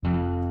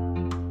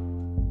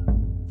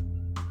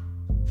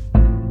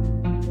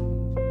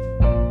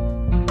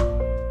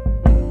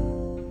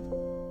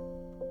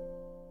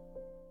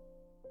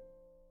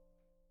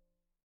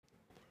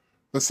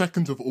The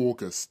 2nd of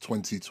August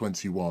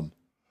 2021.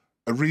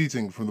 A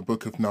reading from the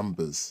book of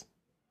Numbers.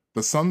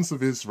 The sons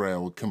of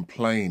Israel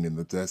complain in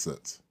the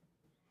desert.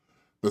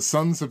 The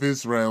sons of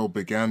Israel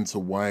began to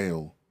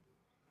wail.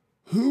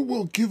 "Who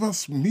will give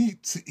us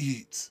meat to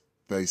eat?"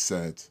 they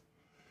said.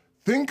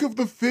 "Think of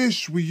the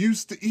fish we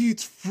used to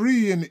eat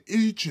free in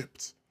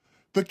Egypt,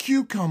 the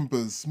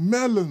cucumbers,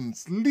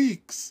 melons,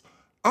 leeks,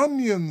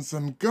 onions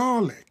and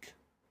garlic.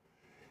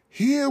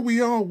 Here we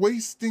are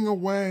wasting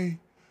away,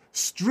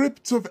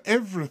 stripped of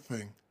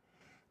everything.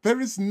 There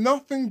is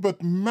nothing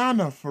but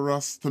manna for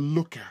us to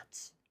look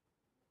at."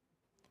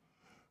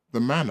 The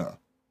manna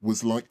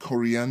was like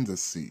coriander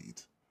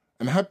seed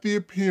and had the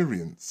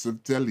appearance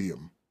of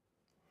bdellium.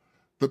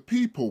 The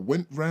people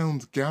went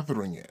round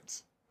gathering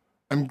it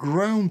and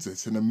ground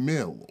it in a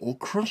mill or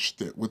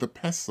crushed it with a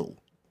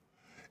pestle.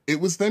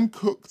 It was then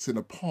cooked in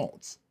a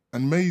pot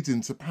and made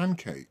into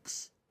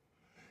pancakes.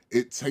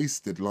 It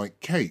tasted like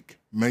cake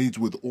made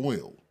with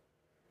oil.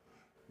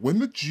 When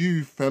the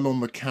dew fell on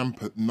the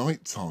camp at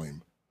night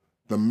time,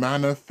 the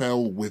manna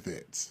fell with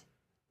it.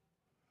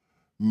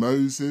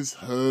 Moses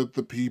heard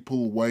the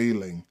people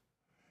wailing,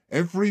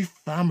 every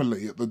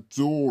family at the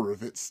door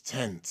of its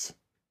tent.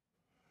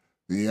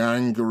 The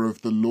anger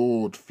of the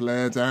Lord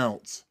flared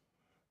out,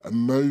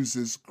 and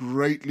Moses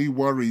greatly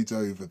worried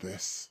over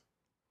this.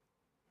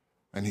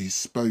 And he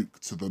spoke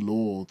to the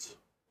Lord.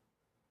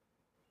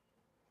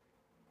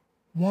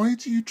 "Why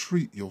do you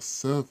treat your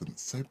servant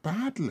so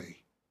badly?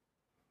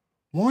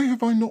 Why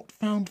have I not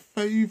found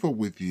favour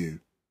with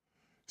you,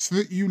 so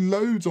that you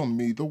load on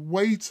me the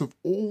weight of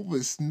all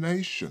this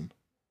nation?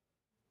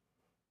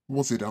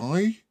 Was it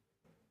I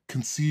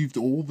conceived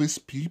all this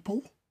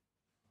people?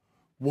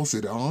 Was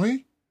it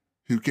I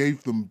who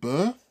gave them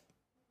birth,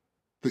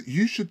 that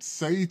you should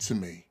say to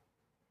me,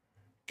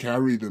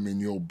 'Carry them in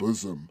your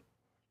bosom,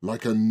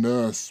 like a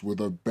nurse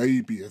with a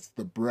baby at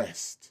the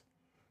breast,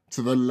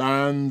 to the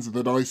land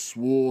that I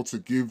swore to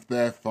give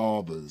their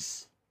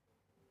fathers'?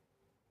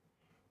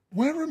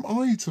 Where am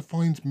I to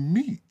find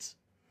meat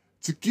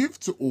to give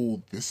to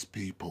all this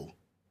people,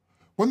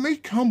 when they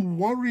come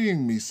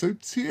worrying me so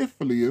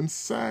tearfully and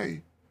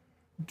say,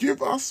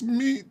 'Give us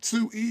meat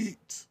to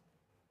eat'?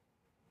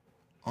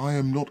 I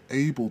am not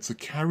able to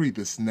carry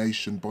this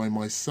nation by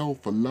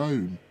myself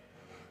alone.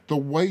 The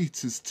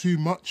weight is too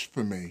much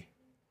for me.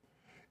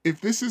 If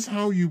this is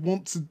how you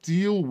want to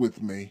deal with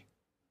me,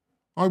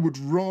 I would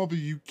rather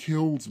you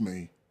killed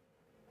me.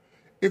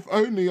 If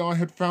only I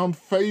had found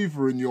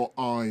favour in your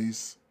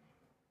eyes,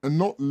 and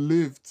not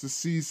lived to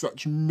see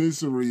such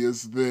misery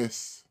as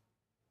this."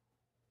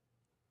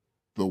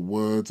 The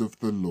word of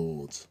the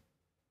Lord.